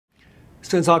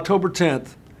Since October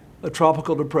 10th, a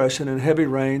tropical depression and heavy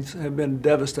rains have been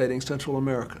devastating Central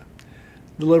America,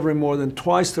 delivering more than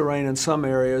twice the rain in some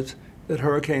areas that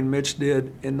Hurricane Mitch did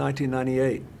in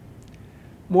 1998.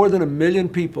 More than 1 million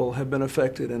people have been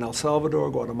affected in El Salvador,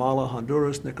 Guatemala,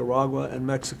 Honduras, Nicaragua, and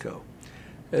Mexico,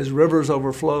 as rivers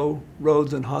overflow,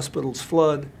 roads and hospitals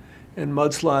flood, and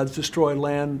mudslides destroy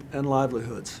land and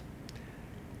livelihoods.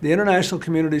 The international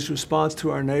community's response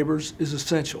to our neighbors is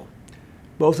essential,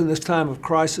 both in this time of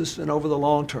crisis and over the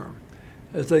long term,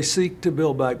 as they seek to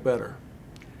build back better.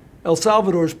 El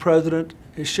Salvador's president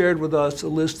has shared with us a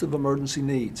list of emergency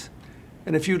needs,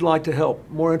 and if you'd like to help,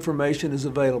 more information is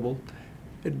available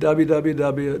at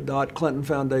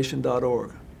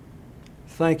www.clintonfoundation.org.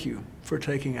 Thank you for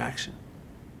taking action.